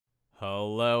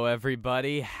Hello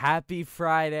everybody, happy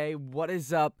Friday. What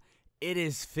is up? It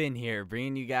is Finn here,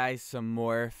 bringing you guys some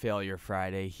more Failure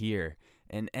Friday here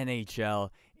in NHL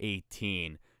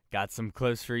 18. Got some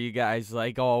clips for you guys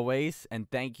like always, and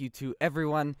thank you to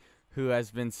everyone who has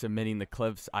been submitting the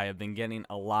clips. I have been getting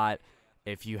a lot.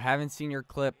 If you haven't seen your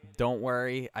clip, don't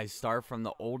worry. I start from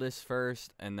the oldest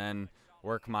first and then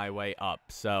work my way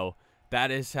up. So that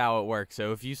is how it works.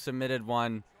 So if you submitted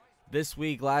one this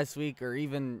week, last week, or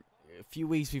even a few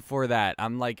weeks before that,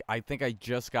 I think I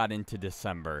just got into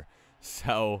December,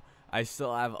 so I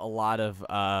still have a lot of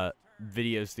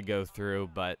videos to go through.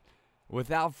 But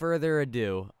without further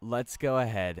ado, let's go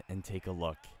ahead and take a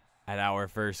look at our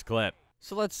first clip.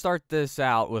 So let's start this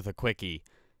out with a quickie.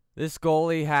 This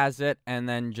goalie has it, and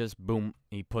then just boom,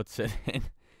 he puts it in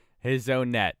his own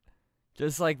net,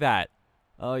 just like that.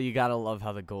 Oh, you gotta love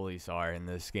how the goalies are in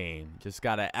this game. Just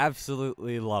gotta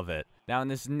absolutely love it. Now in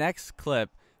this next clip,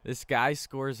 this guy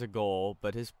scores a goal,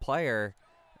 but his player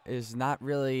is not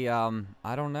really,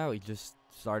 I don't know, he just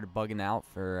started bugging out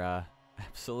for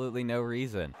absolutely no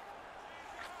reason.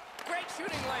 Great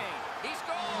shooting lane. He scores.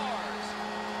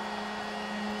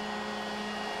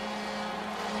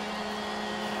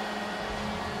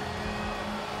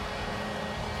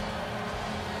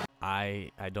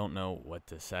 I don't know what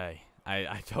to say.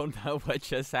 I don't know what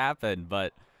just happened,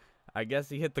 but I guess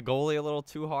he hit the goalie a little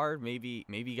too hard. Maybe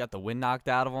he got the wind knocked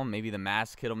out of him. Maybe the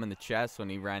mask hit him in the chest when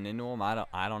he ran into him.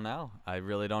 I don't know. I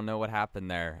really don't know what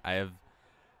happened there. I have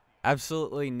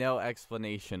absolutely no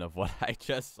explanation of what I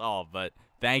just saw, but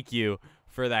thank you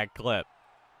for that clip.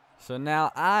 So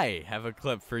now I have a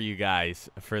clip for you guys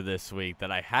for this week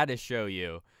that I had to show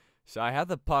you. So I have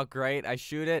the puck, right? I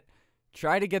shoot it,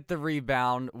 try to get the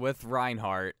rebound with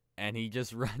Reinhardt, and he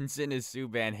just runs in his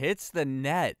Subban, hits the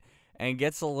net, and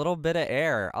gets a little bit of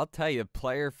air. I'll tell you,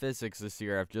 player physics this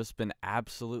year have just been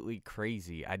absolutely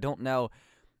crazy. I don't know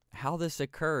how this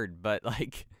occurred, but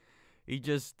like, he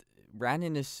just ran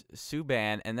into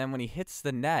Subban, and then when he hits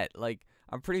the net, like,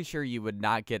 I'm pretty sure you would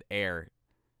not get air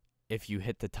if you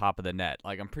hit the top of the net.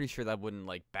 Like, I'm pretty sure that wouldn't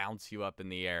like bounce you up in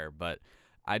the air, but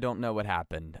I don't know what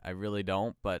happened. I really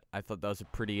don't, but I thought that was a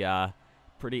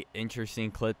pretty interesting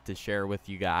clip to share with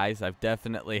you guys. I've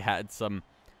definitely had some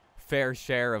fair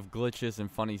share of glitches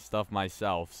and funny stuff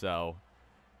myself, so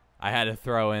I had to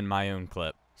throw in my own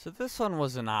clip. So this one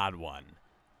was an odd one,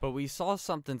 but we saw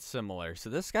something similar. So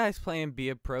this guy's playing be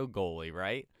a pro goalie,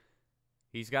 right?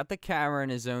 He's got the camera in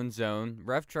his own zone.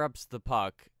 Ref drops the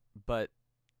puck, but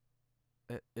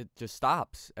it just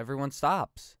stops. Everyone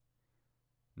stops.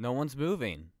 No one's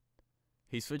moving.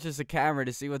 He switches the camera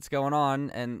to see what's going on,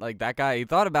 and like that guy, he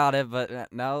thought about it,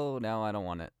 but no, I don't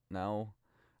want it. No.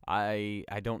 I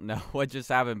don't know what just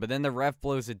happened, but then the ref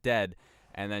blows it dead,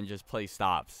 and then just play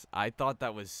stops. I thought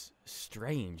that was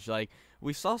strange. Like,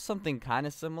 we saw something kind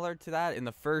of similar to that in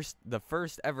the first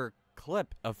ever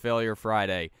clip of Failure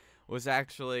Friday. Was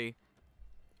actually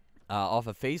off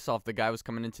a face-off. The guy was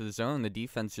coming into the zone. The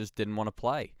defense just didn't want to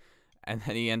play, and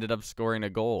then he ended up scoring a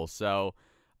goal. So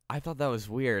I thought that was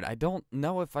weird. I don't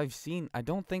know if I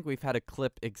don't think we've had a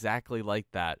clip exactly like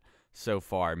that so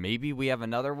far. Maybe we have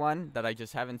another one that I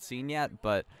just haven't seen yet,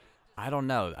 but I don't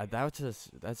know. That's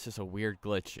just a weird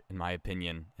glitch in my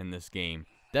opinion in this game.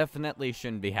 Definitely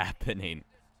shouldn't be happening.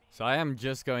 So I am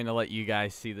just going to let you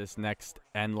guys see this next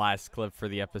and last clip for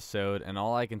the episode, and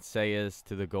all I can say is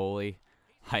to the goalie,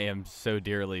 I am so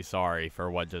dearly sorry for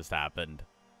what just happened.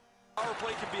 Power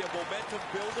play can be a momentum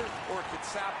builder, or it can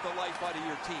sap the life out of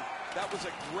your team. That was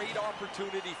a great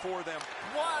opportunity for them.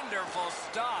 Wonderful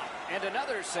stop. And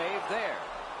another save there.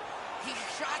 He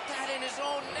shot that in his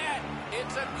own net.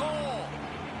 It's a goal.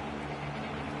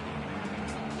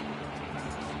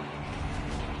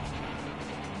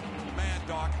 Man,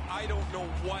 Doc, I don't know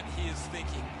what he is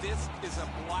thinking. This is a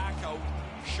blackout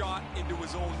shot into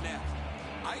his own net.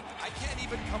 I can't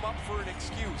even come up for an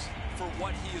excuse for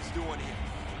what he is doing here.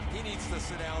 He needs to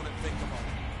sit down and think about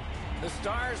it. The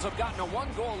Stars have gotten a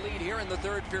one-goal lead here in the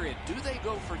third period. Do they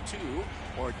go for two,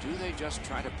 or do they just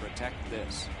try to protect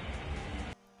this?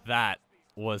 That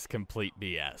was complete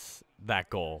BS. That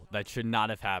goal. That should not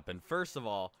have happened. First of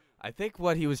all, I think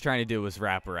what he was trying to do was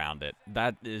wrap around it.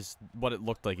 That is what it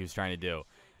looked like he was trying to do.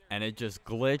 And it just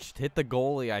glitched, hit the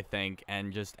goalie, I think,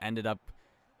 and just ended up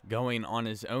going on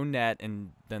his own net, and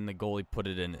then the goalie put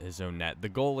it in his own net. The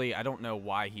goalie, I don't know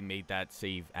why he made that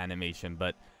save animation,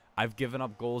 but I've given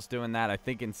up goals doing that. I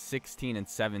think in 16 and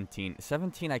 17.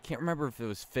 17, I can't remember if it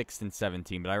was fixed in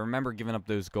 17, but I remember giving up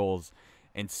those goals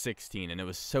in 16, and it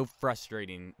was so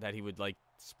frustrating that he would like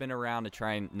spin around to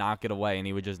try and knock it away, and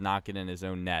he would just knock it in his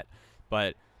own net.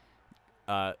 But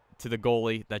to the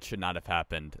goalie, that should not have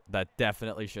happened. That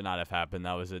definitely should not have happened.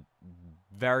 That was a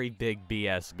very big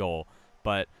BS goal.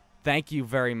 But thank you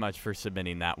very much for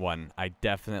submitting that one. I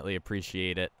definitely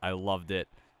appreciate it. I loved it.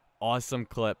 Awesome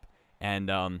clip.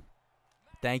 And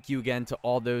thank you again to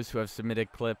all those who have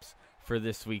submitted clips for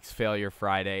this week's Failure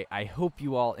Friday. I hope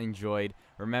you all enjoyed.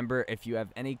 Remember, if you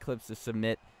have any clips to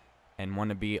submit and want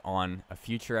to be on a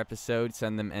future episode,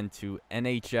 send them into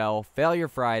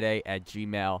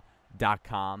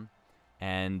NHLFailureFriday@gmail.com.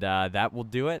 And that will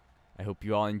do it. I hope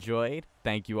you all enjoyed.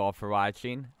 Thank you all for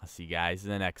watching. I'll see you guys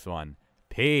in the next one.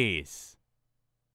 Peace.